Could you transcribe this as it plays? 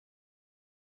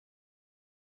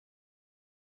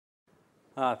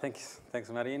Thanks,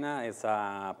 Marina. It's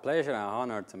a pleasure and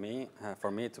honor to me,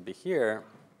 for me to be here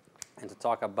and to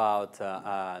talk about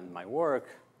my work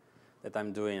that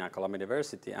I'm doing at Columbia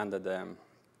University under the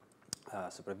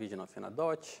supervision of Fiona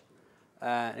Doetsch.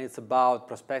 It's about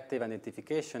prospective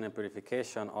identification and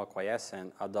purification of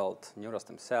quiescent adult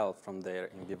neurostem cells from their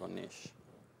in vivo niche.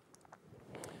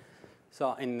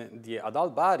 So in the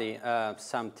adult body,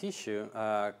 some tissue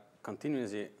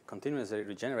continuously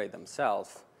regenerate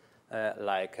themselves,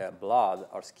 like blood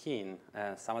or skin.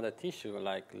 Some other tissue,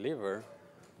 like liver,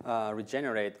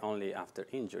 regenerate only after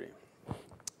injury.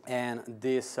 And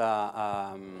these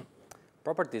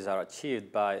properties are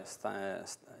achieved by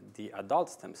the adult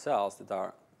stem cells that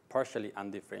are partially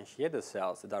undifferentiated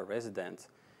cells that are resident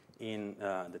in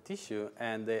the tissue,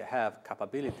 and they have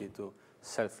capability to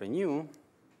self-renew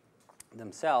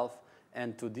themselves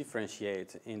and to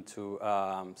differentiate into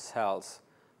cells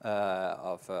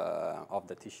of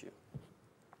the tissue.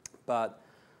 But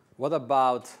what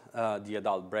about the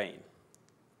adult brain?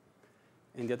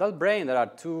 In the adult brain, there are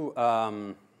two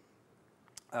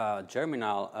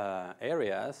germinal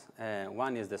areas.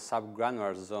 One is the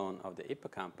subgranular zone of the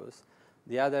hippocampus.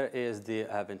 The other is the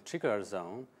ventricular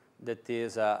zone. That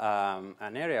is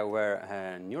an area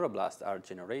where neuroblasts are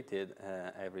generated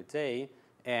every day,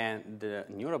 and the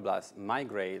neuroblasts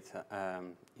migrate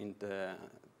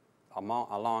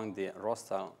along the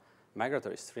rostral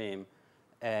migratory stream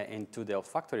into the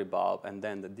olfactory bulb, and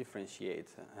then they differentiate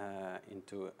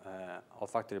into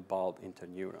olfactory bulb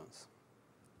interneurons.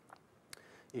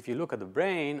 If you look at the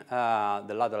brain,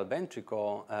 the lateral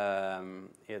ventricle, so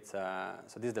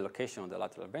this is the location of the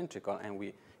lateral ventricle,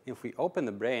 and if we open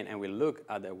the brain and we look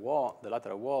at the wall, the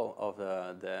lateral wall of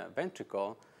the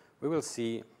ventricle, we will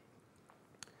see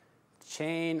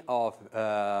chain of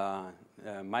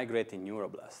migrating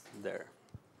neuroblasts there.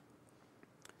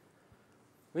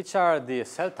 Which are the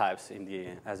cell types in the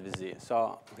SBZ?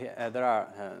 So there are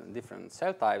different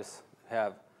cell types. We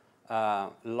have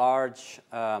large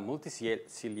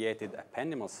multiciliated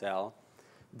ependymal cell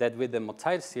that with the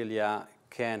motile cilia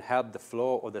can help the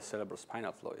flow of the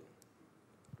cerebrospinal fluid.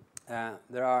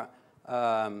 There are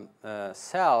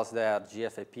cells that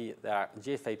are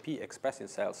GFAP expressing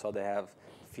cells, so they have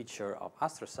feature of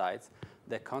astrocytes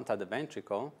that contact the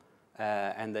ventricle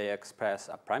and they express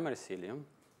a primary cilium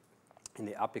in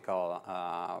the apical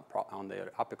on the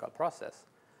apical process.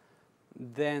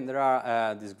 Then there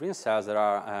are these green cells that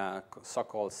are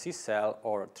so-called C cell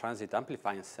or transit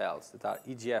amplifying cells that are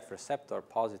EGF receptor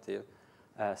positive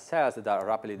cells that are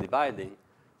rapidly dividing,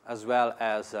 as well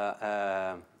as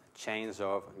chains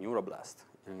of neuroblasts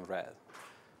in red.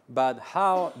 But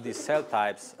how these cell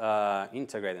types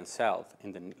integrate themselves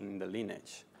in the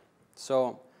lineage?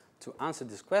 So to answer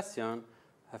this question,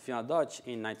 Fiona Doetsch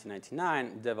in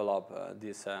 1999 developed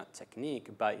this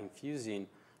technique by infusing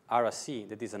RSC,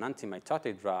 that is an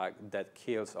antimitotic drug that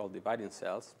kills all dividing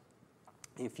cells,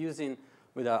 infusing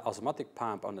with an osmotic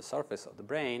pump on the surface of the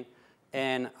brain,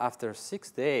 and after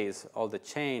 6 days, all the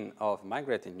chain of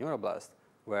migrating neuroblasts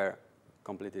were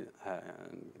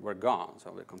gone,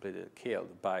 so were completely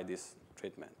killed by this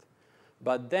treatment.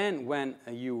 But then when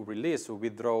you release or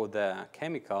withdraw the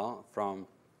chemical from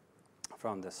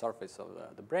the surface of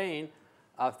the brain,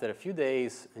 after a few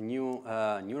days, new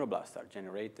neuroblasts are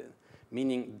generated,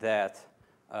 meaning that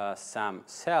some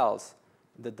cells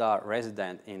that are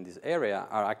resident in this area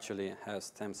actually have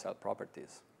stem cell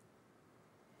properties.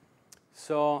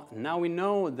 So now we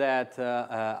know that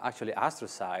actually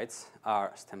astrocytes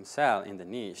are stem cell in the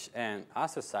niche, and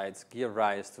astrocytes give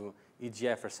rise to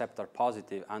EGF receptor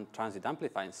positive and transit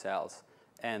amplifying cells,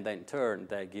 and then in turn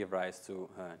they give rise to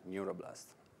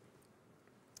neuroblasts.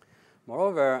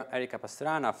 Moreover, Erika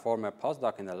Pastrana, former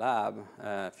postdoc in the lab,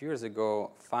 a few years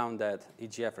ago found that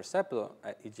EGF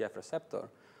receptor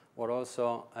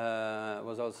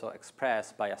was also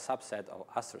expressed by a subset of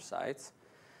astrocytes.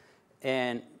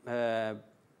 And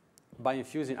by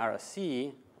infusing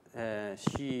RSC,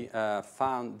 she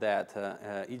found that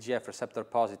EGF receptor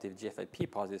positive, GFAP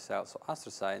positive cells, so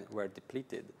astrocytes, were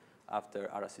depleted after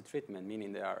RSC treatment,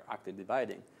 meaning they are actively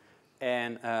dividing.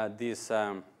 And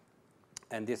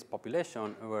this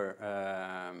population were,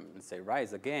 let's say,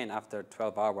 rise again after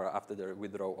 12 hours after the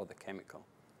withdrawal of the chemical.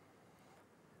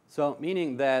 So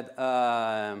meaning that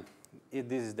if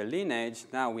this is the lineage,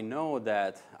 now we know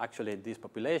that actually this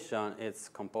population is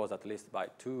composed at least by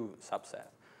two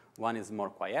subsets. One is more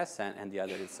quiescent, and the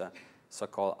other is a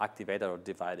so-called activator or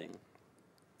dividing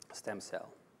stem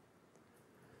cell.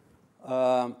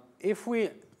 If we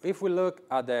look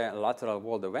at the lateral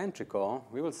wall of the ventricle,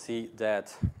 we will see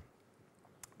that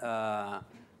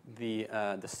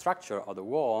the structure of the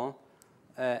wall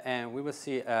and we will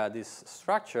see this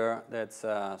structure that's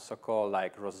so-called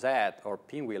like rosette or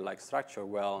pinwheel-like structure,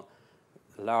 well,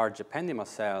 large ependymal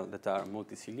cells that are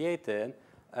multiciliated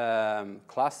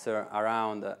cluster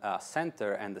around a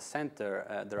center, and the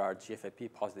center there are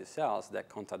GFAP positive cells that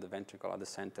contact the ventricle at the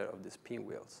center of these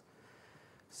pinwheels.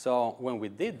 So when we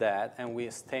did that and we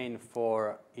stained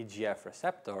for EGF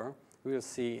receptor, we will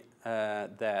see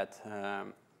that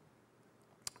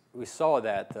we saw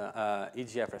that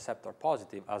EGF receptor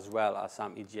positive as well as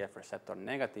some EGF receptor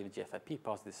negative GFAP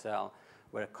positive cell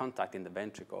were contacting the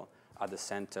ventricle at the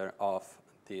center of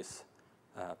this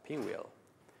pinwheel.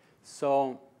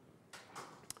 So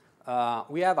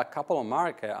we have a couple of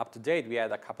markers. Up to date, we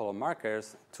had a couple of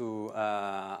markers to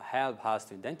help us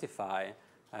to identify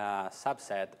a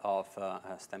subset of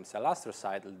stem cell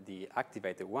astrocyte, the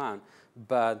activated one,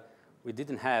 but we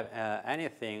didn't have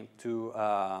anything to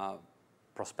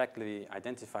prospectively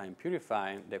identify and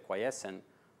purify the quiescent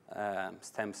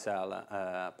stem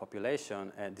cell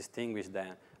population and distinguish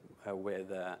them with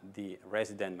the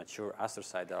resident mature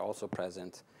astrocytes that are also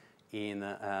present in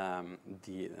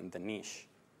the niche.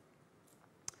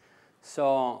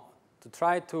 So to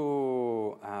try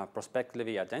to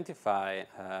prospectively identify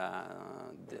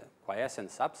the quiescent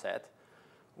subset,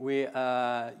 we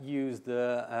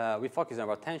we focused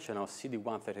our attention on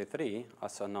CD133,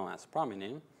 also known as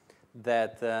prominin,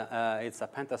 that it's a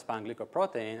pentaspan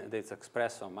glycoprotein that's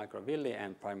expressed on microvilli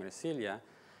and primary cilia,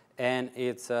 and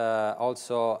it's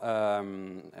also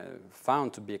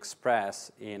found to be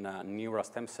expressed in neural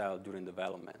stem cell during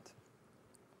development.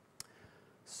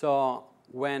 So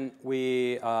when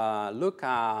we look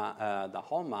at the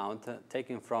whole mount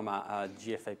taken from a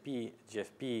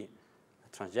GFP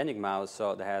transgenic mouse,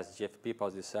 so that has GFP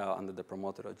positive cell under the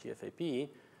promoter of GFAP,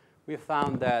 we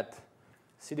found that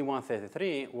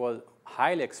CD133 was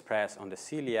highly expressed on the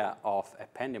cilia of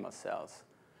ependymal cells,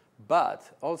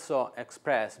 but also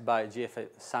expressed by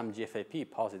some GFAP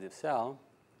positive cell,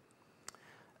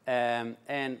 and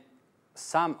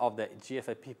some of the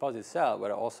GFAP positive cells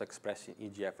were also expressed in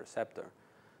EGF receptor.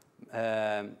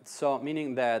 So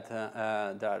meaning that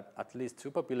there are at least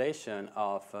two populations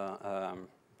of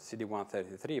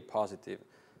CD133 positive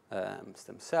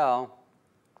stem cell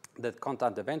that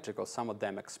contact the ventricle. Some of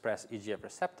them express EGF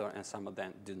receptor and some of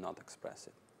them do not express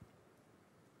it.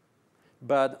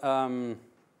 But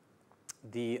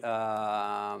the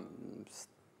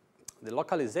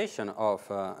localization of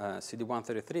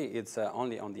CD133 is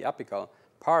only on the apical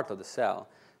part of the cell.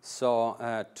 So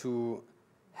to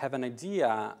have an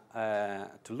idea,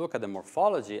 to look at the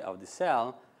morphology of the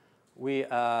cell, we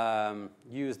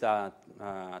used a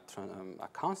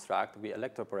construct. We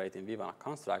electroporate in vivo a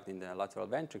construct in the lateral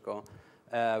ventricle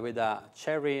with a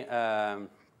cherry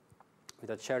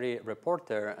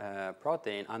reporter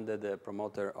protein under the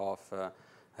promoter of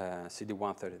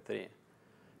CD133.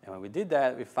 And when we did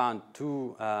that, we found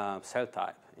two cell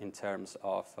types in terms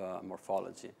of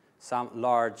morphology. Some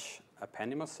large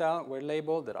ependymal cells were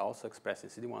labeled that are also expressed in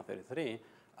CD133,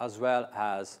 as well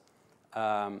as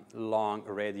long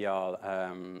radial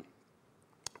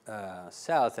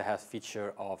cells that have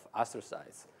feature of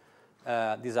astrocytes.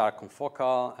 These are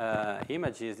confocal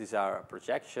images, these are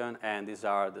projection, and these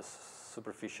are the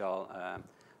superficial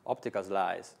optical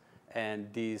slides.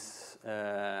 And these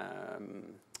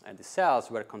and the cells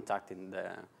were contacting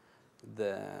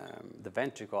the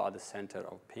ventricle at the center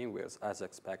of pinwheels, as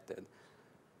expected.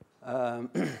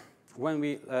 When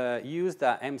we use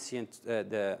the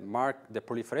the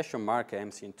proliferation marker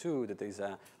MCN2, that is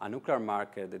a nuclear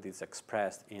marker that is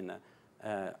expressed in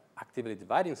actively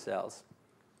dividing cells,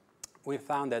 we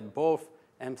found that both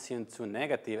MCN2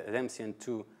 negative and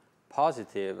MCN2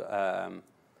 positive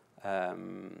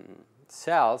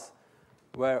cells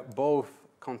were both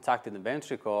contacting the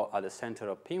ventricle at the center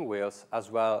of pinwheels, as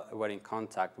well were in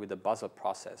contact with the basal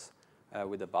process,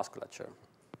 with the vasculature.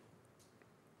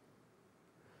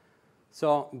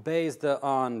 So based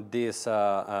on these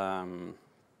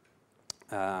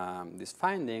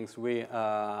findings, we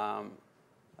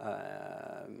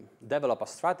develop a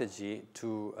strategy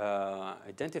to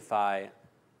identify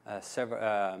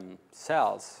several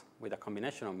cells with a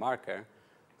combination of marker,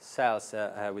 cells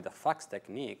with a FACS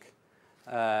technique,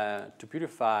 to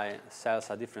purify cells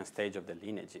at different stages of the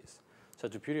lineages. So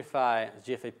to purify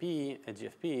GFAP and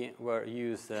GFP were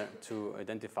used to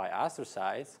identify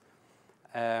astrocytes,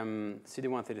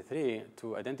 CD133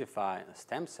 to identify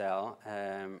stem cell,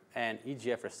 and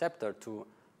EGF receptor to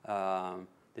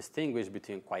distinguish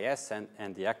between quiescent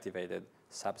and the activated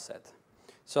subset.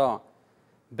 So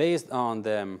based on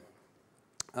the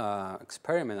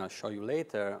experiment I'll show you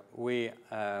later, we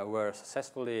were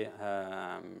successfully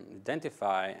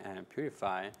identify and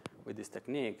purify with this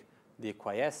technique the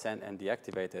quiescent and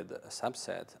deactivated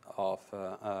subset of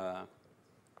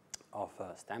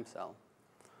stem cell.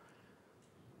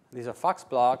 These are Fox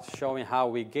plots showing how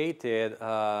we gated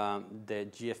the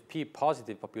GFP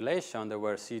positive population that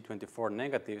were CD24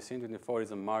 negative. CD24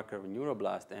 is a marker of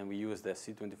neuroblast, and we use the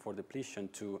CD24 depletion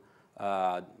to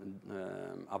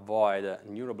avoid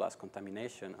neuroblast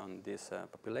contamination on this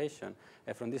population.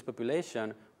 And from this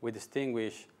population, we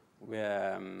distinguish, we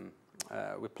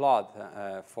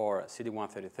plot for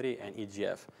CD133 and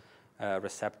EGF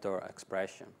receptor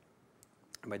expression.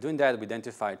 By doing that, we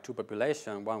identified two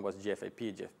populations. One was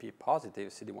GFP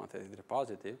positive, CD133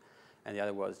 positive, and the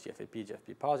other was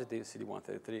GFP positive,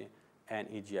 CD133, and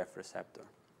EGF receptor.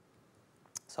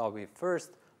 So we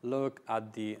first look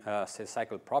at the cell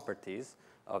cycle properties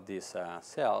of these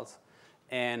cells,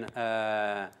 and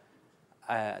the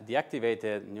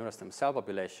activated neurostem cell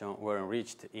population were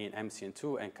enriched in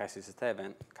MCN2 and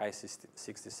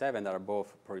Ki67 that are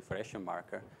both proliferation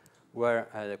marker, where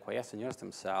the quiescent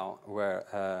neurostem cell were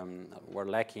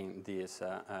lacking this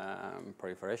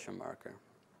proliferation marker.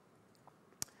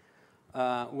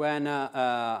 When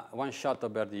one shot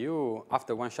of BRDU,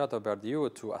 after one shot of BRDU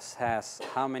to assess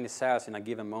how many cells in a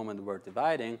given moment were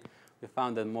dividing, we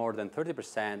found that more than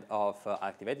 30% of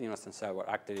activated neurostem cells were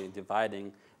actually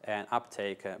dividing and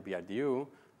uptake BRDU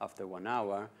after 1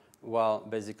 hour, while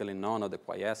basically none of the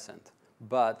quiescent.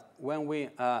 But when we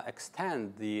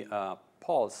extend the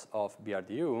pulse of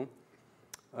BRDU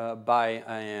by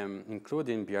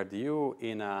including BRDU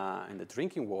in the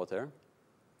drinking water,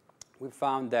 we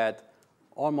found that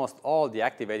almost all the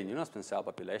activated neurostem cell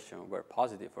population were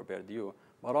positive for BRDU,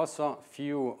 but also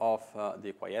few of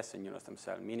the quiescent neurostem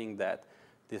cell, meaning that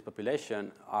this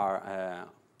population are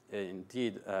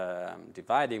indeed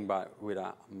dividing but with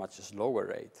a much slower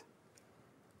rate.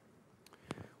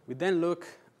 We then look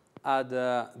at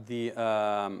the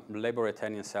labor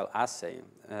retaining cell assay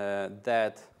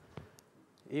that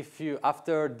if you,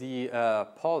 after the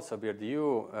pulse of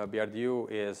BRDU, BRDU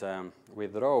is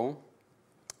withdrawn,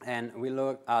 and we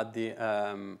look at the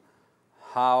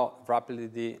how rapidly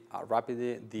the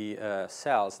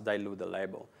cells dilute the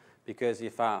label. Because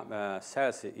if a cell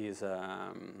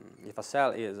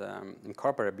is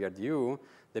incorporate BRDU,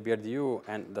 the BRDU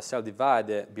and the cell divide,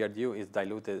 the BRDU is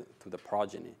diluted to the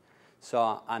progeny.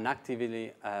 So an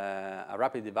actively, a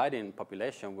rapid dividing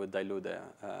population would dilute the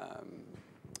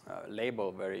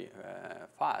label very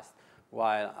fast,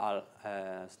 while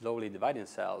a slowly dividing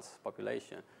cells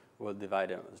population will divide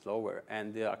them slower,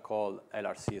 and they are called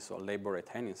LRCs, or labor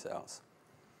retaining cells.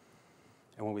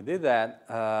 And when we did that,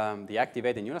 the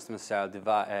activated neurostem cell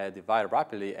divide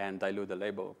rapidly and dilute the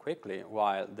label quickly,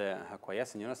 while the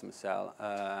quiescent neurostem cell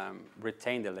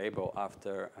retain the label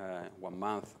after 1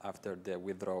 month after the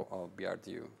withdrawal of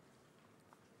BRDU.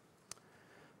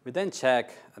 We then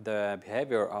check the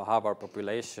behavior of our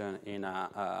population in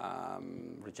a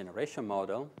regeneration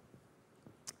model,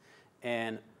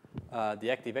 and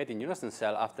the activated neurostem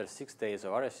cell after 6 days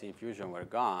of RSC infusion were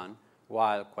gone,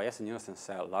 while quiescent neurostem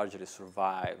cell largely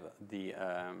survived the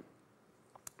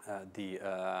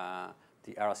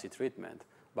RSC treatment.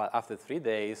 But after 3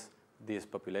 days, this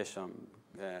population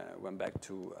went back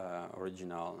to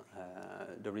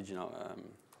the original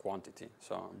quantity.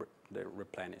 So they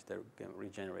replenished, they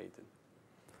regenerated.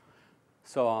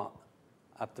 So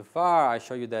up to far, I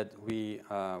show you that we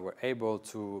were able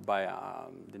to, by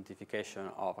identification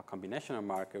of a combinational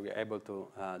marker, we are able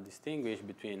to distinguish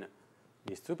between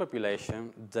these two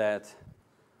populations that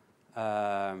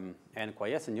and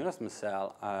quiescent neurostem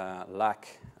cell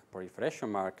lack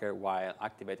proliferation marker, while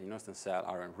activated neurostem cell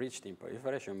are enriched in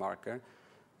proliferation marker,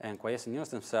 and quiescent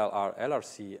neurostem cell are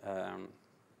LRC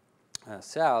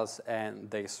cells, and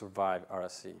they survive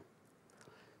RSC.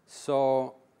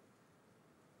 So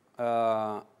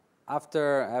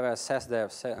after having assessed their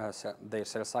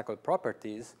cell cycle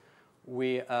properties,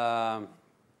 we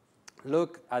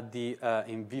look at the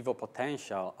in vivo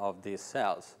potential of these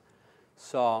cells.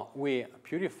 So we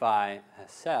purify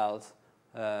cells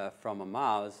from a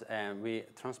mouse, and we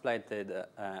transplanted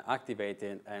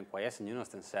activated and quiescent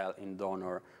neurostem cell in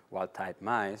donor wild-type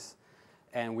mice,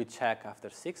 and we check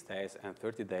after 6 days and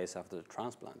 30 days after the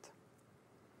transplant.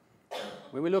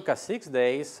 When we look at 6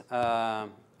 days,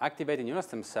 activated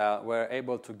neurostem cell were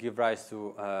able to give rise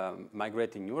to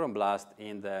migrating neuroblast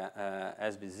in the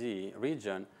SBZ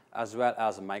region, as well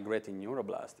as migrating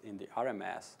neuroblast in the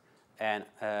RMS, and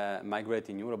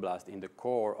migrating neuroblast in the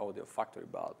core of the olfactory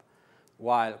bulb.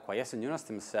 While quiescent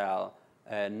neurostem cell,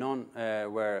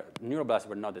 neuroblasts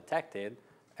were not detected,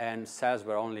 and cells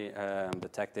were only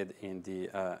detected in the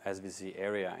SVZ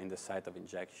area in the site of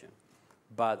injection.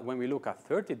 But when we look at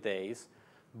 30 days,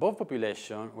 both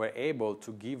populations were able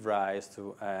to give rise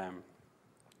to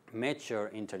mature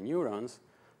interneurons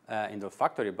in the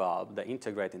olfactory bulb that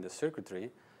integrate in the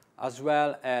circuitry, as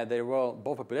well as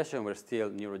both populations were still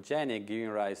neurogenic, giving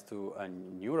rise to a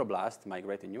neuroblast,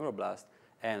 migrating neuroblast,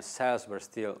 and cells were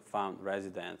still found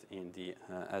resident in the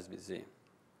SVZ.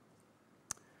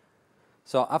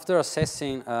 So after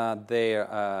assessing their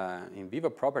in vivo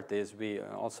properties, we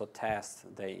also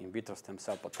test the in vitro stem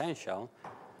cell potential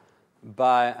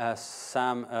by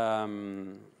some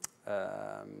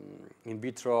in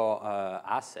vitro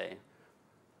assay.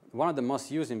 One of the most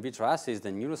used in vitro assays is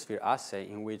the neurosphere assay,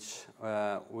 in which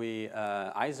we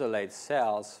isolate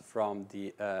cells from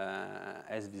the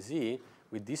SVZ.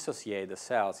 We dissociate the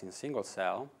cells in single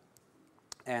cell,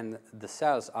 and the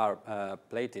cells are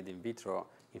plated in vitro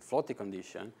in floating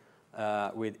condition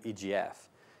with EGF.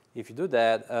 If you do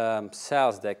that,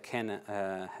 cells that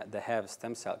that have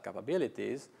stem cell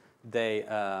capabilities, they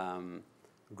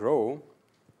grow,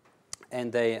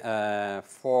 and they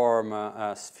form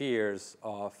spheres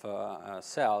of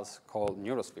cells called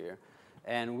neurosphere.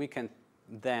 And we can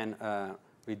then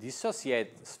we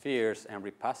dissociate spheres and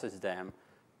repassage them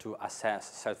to assess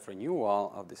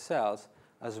self-renewal of the cells,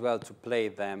 as well to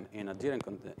plate them in a adherent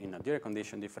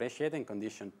condition, differentiating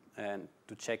condition, and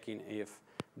to check in if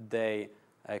they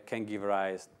can give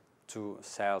rise to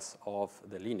cells of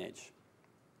the lineage.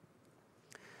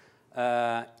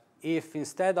 If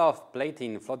instead of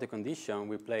plating in floating condition,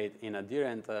 we plate in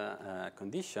adherent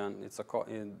condition,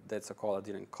 that's called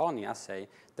adherent colony assay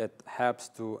that helps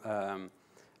to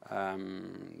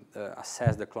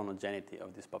assess the clonogeneity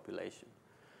of this population.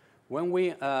 When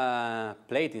we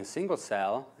plate in single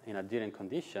cell in adherent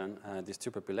condition, these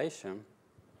two populations,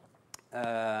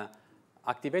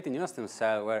 activating neural stem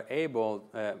cells were able,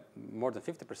 more than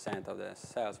 50% of the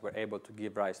cells were able to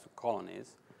give rise to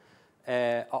colonies.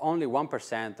 Only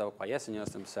 1% of quiescent neural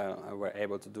stem cells were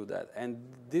able to do that. And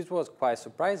this was quite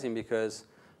surprising because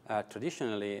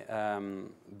traditionally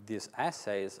these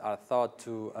assays are thought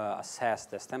to assess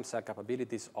the stem cell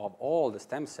capabilities of all the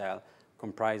stem cells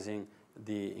comprising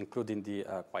including the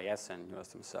quiescent neural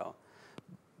stem cell.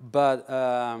 But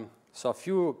so a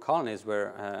few colonies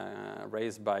were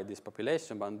raised by this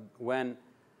population, but when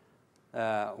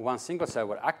one single cell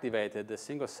were activated, the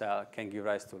single cell can give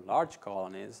rise to large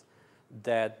colonies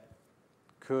that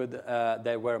were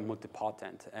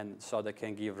multipotent, and so they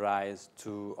can give rise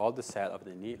to all the cells of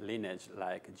the lineage,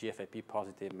 like GFAP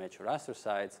positive mature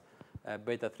astrocytes,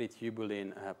 beta-3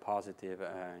 tubulin positive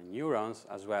neurons,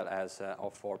 as well as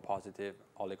O4 positive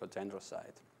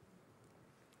oligodendrocyte.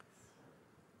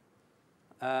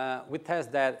 We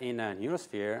test that in a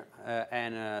neurosphere,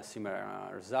 and similar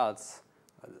results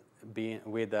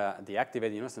with the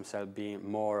activated neural stem cell being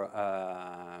more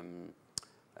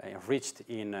enriched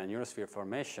in neurosphere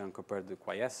formation compared to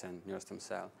quiescent neural stem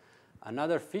cell.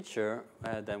 Another feature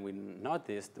that we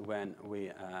noticed when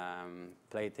we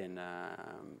plate in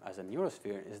as a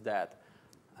neurosphere is that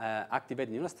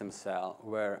activated neural stem cells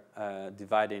were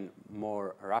dividing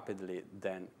more rapidly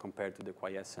than compared to the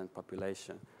quiescent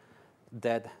population.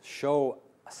 That show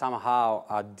somehow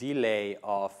a delay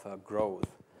of growth.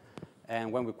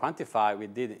 And when we quantify, we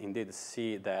did indeed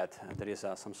see that there is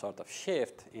some sort of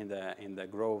shift in the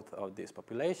growth of this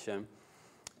population,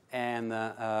 and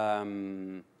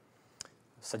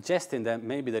suggesting that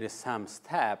maybe there is some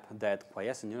step that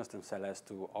quiescent neural stem cell has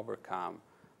to overcome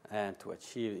and to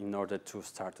achieve in order to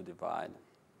start to divide.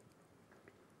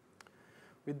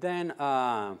 We then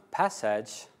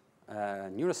passage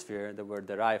neurosphere that were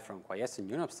derived from quiescent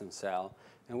neural stem cell,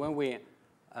 and when we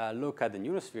look at the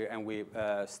neurosphere and we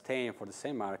stain for the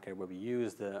same marker where we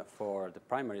used for the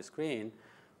primary screen,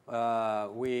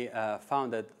 we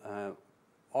found that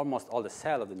almost all the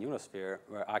cells of the neurosphere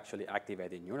were actually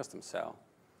activated neural stem cell.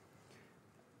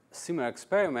 Similar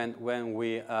experiment when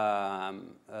we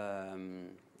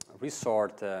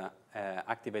resort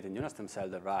activated neural stem cell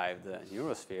derived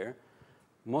neurosphere.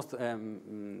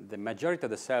 The majority of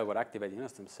the cells were activated neural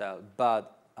stem cell,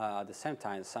 but at the same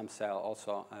time, some cells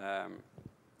also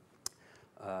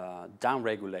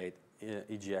downregulate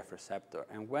EGF receptor.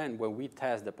 And when we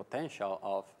test the potential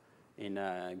of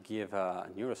give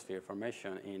neurosphere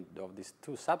formation of these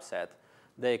two subsets,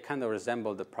 they kind of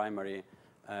resemble the primary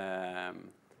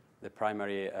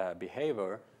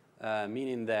behavior,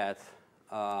 meaning that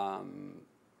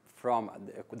from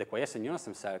the quiescent neural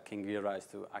stem cell can give rise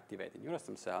to activated neural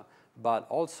stem cell, but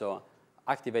also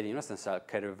activated neural stem cell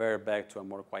can revert back to a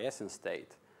more quiescent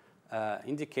state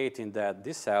indicating that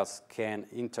these cells can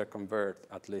interconvert,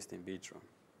 at least in vitro.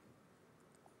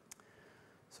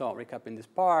 So recapping this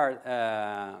part,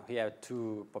 we have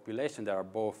two populations that are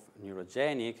both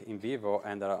neurogenic in vivo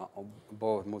and that are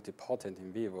both multipotent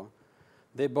in vivo.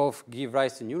 They both give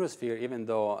rise to neurosphere, even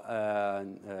though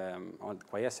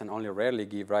quiescent only rarely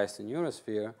give rise to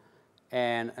neurosphere,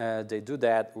 and they do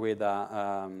that with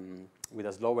a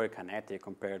slower kinetic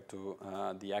compared to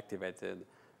the activated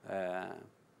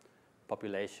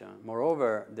population.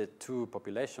 Moreover, the two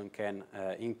populations can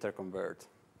interconvert.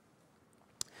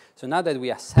 So now that we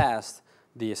assessed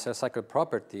the cell cycle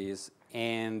properties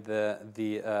and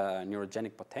the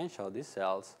neurogenic potential of these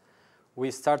cells,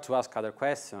 we start to ask other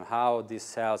questions: how these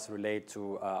cells relate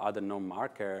to other known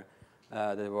markers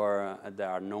that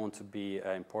are known to be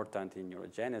important in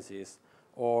neurogenesis,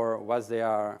 or what they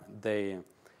are the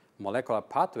molecular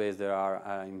pathways that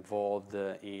are involved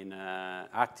in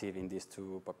active in these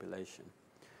two populations.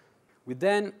 We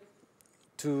then,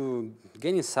 to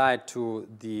gain insight to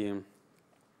the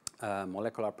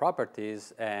molecular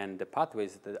properties and the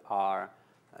pathways that are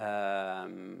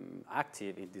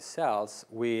active in these cells,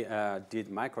 we did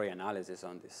microanalysis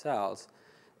on these cells,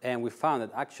 and we found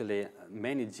that actually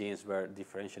many genes were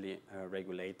differentially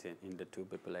regulated in the two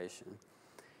populations.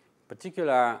 In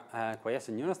particular,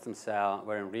 quiescent neurostem cells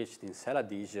were enriched in cell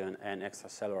adhesion and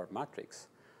extracellular matrix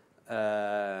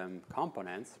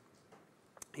components,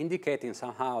 indicating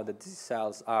somehow that these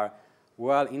cells are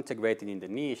well integrated in the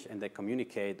niche and they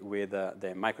communicate with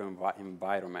the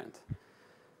microenvironment.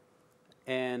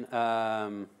 And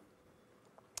at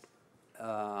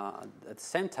the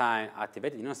same time,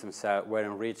 activated neurostem cells were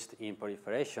enriched in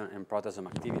proliferation and proteasome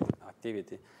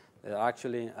activity. There are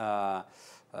actually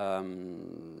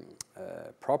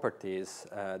properties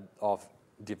of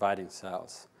dividing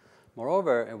cells.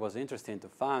 Moreover, it was interesting to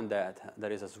find that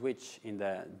there is a switch in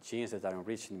the genes that are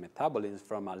enriched in metabolism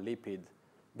from a lipid,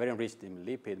 very enriched in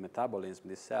lipid metabolism,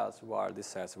 these cells, while these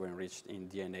cells were enriched in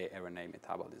DNA, RNA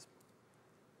metabolism.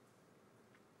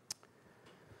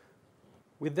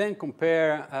 We then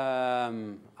compare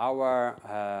our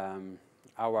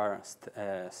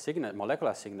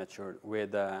molecular signature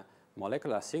with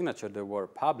molecular signature that were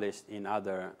published in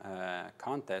other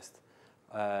contests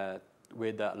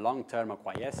with long-term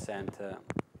quiescent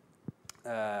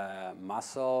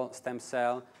muscle stem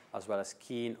cell, as well as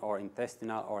skin or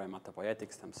intestinal or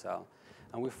hematopoietic stem cell.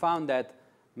 And we found that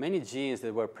many genes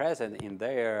that were present in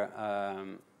their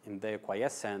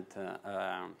quiescent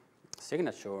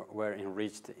signature were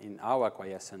enriched in our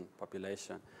quiescent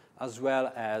population, as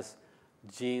well as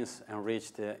genes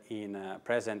enriched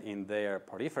present in their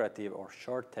proliferative or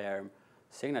short-term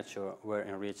signature were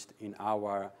enriched in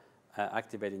our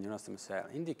activated neurostem cell,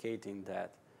 indicating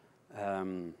that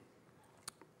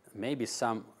maybe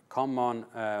some common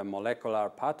molecular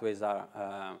pathways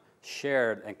are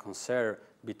shared and conserved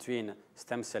between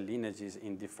stem cell lineages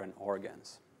in different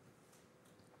organs.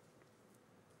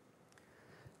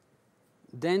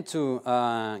 Then to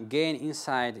gain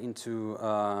insight into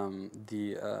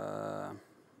the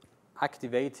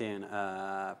activating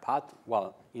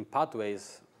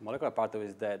pathways, molecular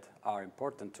pathways that are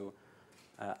important to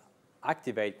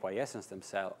activate quiescent stem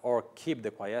cell or keep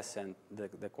the quiescent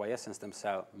stem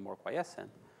cell more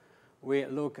quiescent, we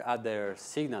look at their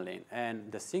signaling, and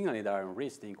the signaling that are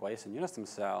enriched in quiescent neurostem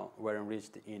cell were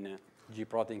enriched in G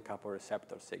protein coupled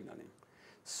receptor signaling.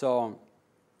 So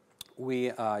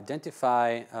we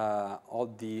identify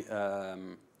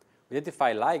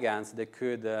ligands that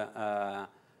could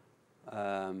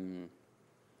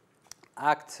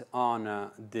act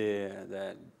on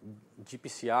the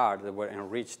GPCR that were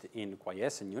enriched in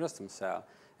quiescent neurostem cell,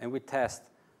 and we test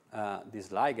these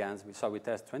ligands. We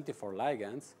test 24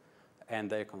 ligands and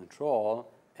their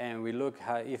control, and we look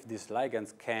if these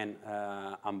ligands can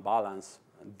unbalance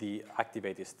the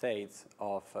activated states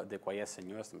of the quiescent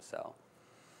neurostem cell.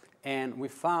 And we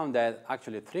found that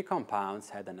actually 3 compounds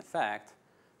had an effect: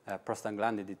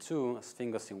 prostaglandin D2,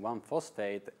 sphingosine-1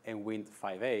 phosphate, and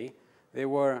Wnt5a. They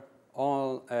were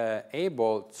all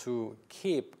able to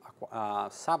keep a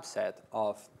subset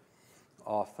of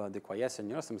the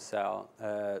quiescent neurostem cell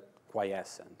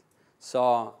quiescent.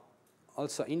 So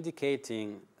also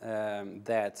indicating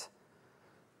that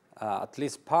at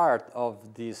least part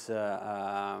of these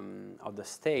of the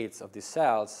states of these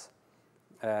cells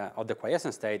of the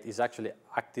quiescent state is actually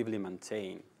actively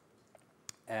maintained.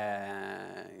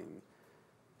 There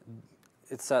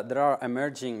are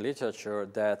emerging literature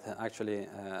that actually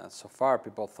so far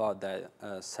people thought that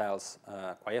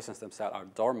quiescent stem cells are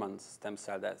dormant stem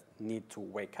cells that need to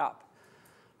wake up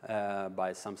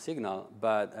by some signal,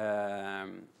 but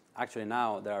actually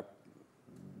now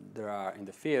there are in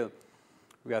the field,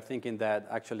 we are thinking that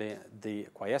actually the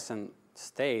quiescent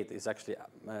state is actually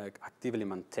actively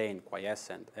maintained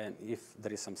quiescent, and if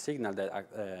there is some signal that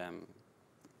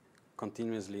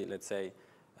continuously, let's say,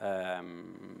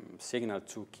 signal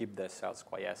to keep the cells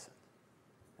quiescent.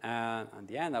 And at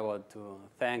the end, I want to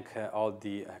thank all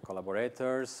the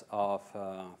collaborators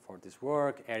for this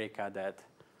work, Erika that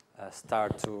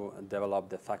started to develop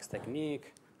the FACS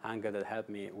technique, Ange that helped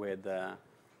me with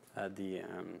the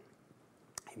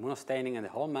immunostaining and the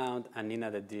whole mount, and Nina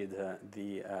that did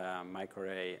the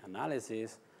microarray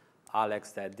analysis,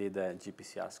 Alex that did the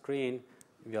GPCR screen,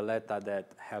 Violetta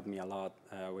that helped me a lot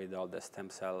with all the stem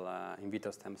cell, in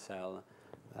vitro stem cell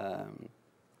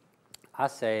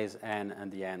assays, and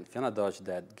at the end, Fiona Doetsch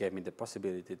that gave me the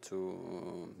possibility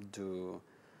to do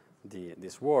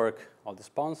this work, all the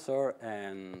sponsor,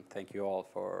 and thank you all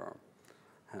for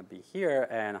being here,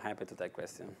 and I'm happy to take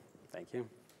questions. Thank you.